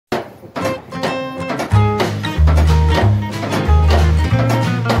Hi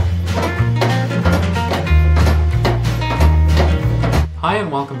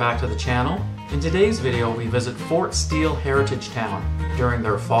and welcome back to the channel. In today's video we visit Fort Steele Heritage Town during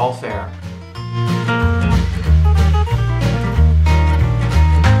their fall fair.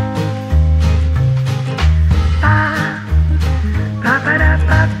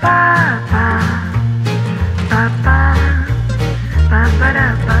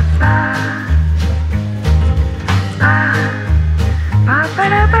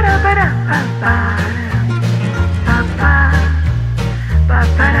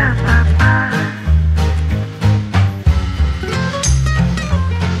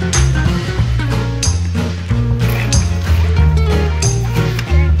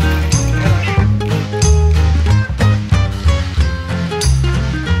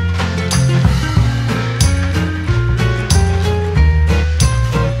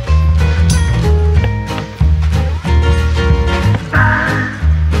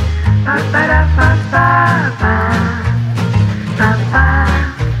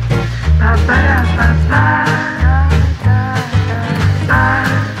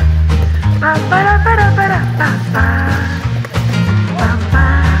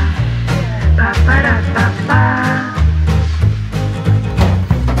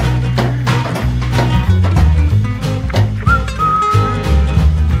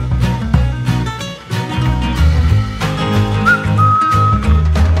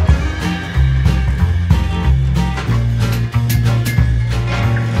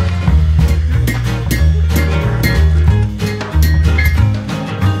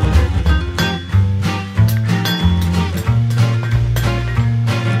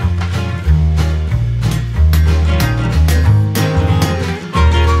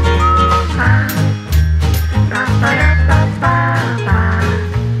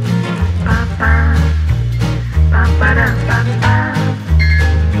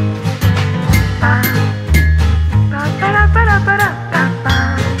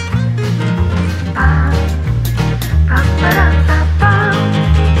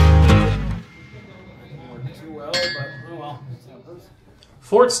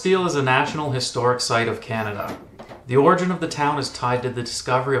 Fort Steele is a National Historic Site of Canada. The origin of the town is tied to the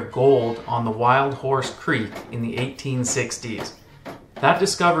discovery of gold on the Wild Horse Creek in the 1860s. That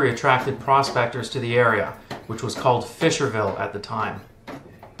discovery attracted prospectors to the area, which was called Fisherville at the time.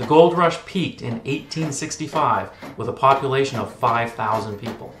 The gold rush peaked in 1865 with a population of 5,000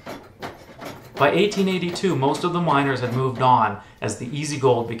 people. By 1882, most of the miners had moved on as the easy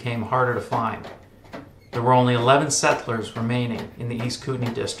gold became harder to find. There were only 11 settlers remaining in the East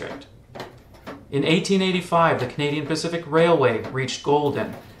Kootenay district. In 1885, the Canadian Pacific Railway reached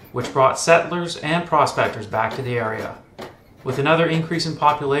Golden, which brought settlers and prospectors back to the area. With another increase in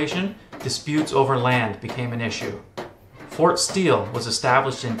population, disputes over land became an issue. Fort Steele was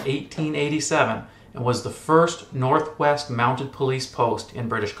established in 1887 and was the first Northwest Mounted Police post in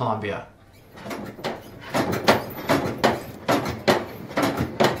British Columbia.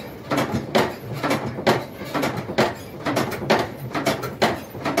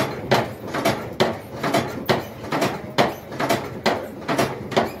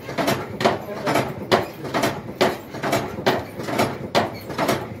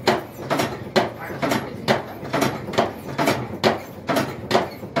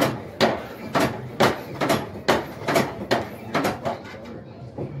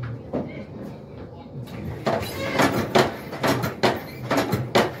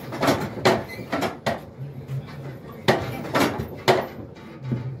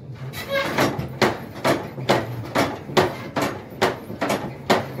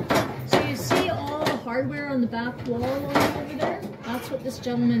 On the back wall over there, that's what this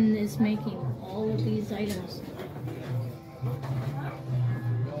gentleman is making, all of these items. What's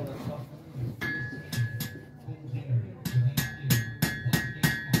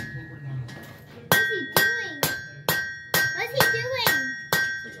he doing?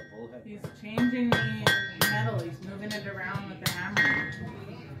 He's changing the metal, he's moving it around with the hammer.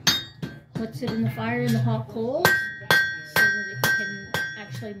 Puts it in the fire in the hot coals so that he can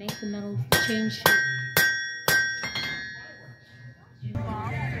actually make the metal change shape.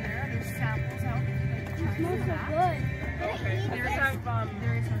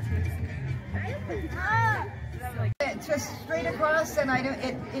 It's just straight across, and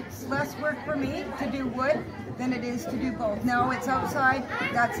it's less work for me to do wood than it is to do both. No, it's outside,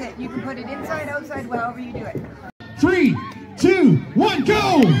 that's it. You can put it inside, outside, however you do it. 3, 2, 1,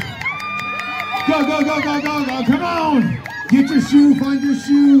 go! Go, go, go, go, go, go, come on! Get your shoe, find your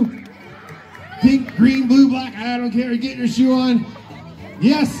shoe. Pink, green, blue, black, I don't care, get your shoe on.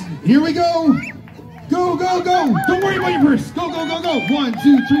 Yes, here we go. Go, go, go. Don't worry about your purse. Go, go, go, go. 1,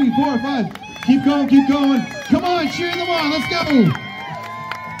 2, 3, 4, 5. Keep going, keep going. Come on, cheer them on. Let's go.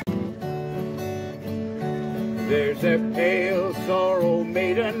 There's a pale sorrow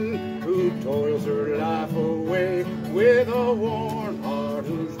maiden who toils her life away with a worn heart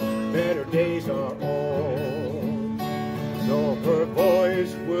whose better days are all. Though her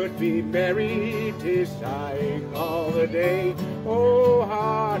voice would be merry, 'tis sighing all the day. Oh,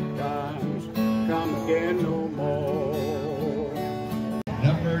 hard times come again no more.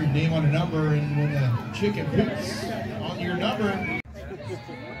 Number, name on a number, and when a chicken poops on your number.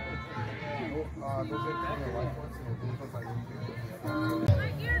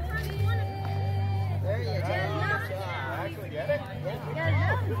 There you go. Actually get it?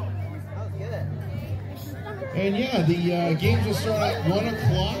 Yeah. That was good. And yeah, the games will start at 1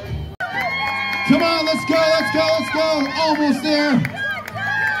 o'clock. Come on, let's go, let's go, let's go. Almost there.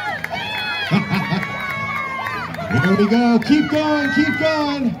 Here we go. Keep going, keep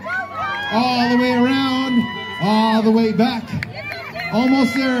going. All the way around, all the way back.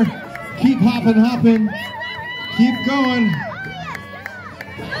 Almost there. Keep hopping, hopping. Keep going.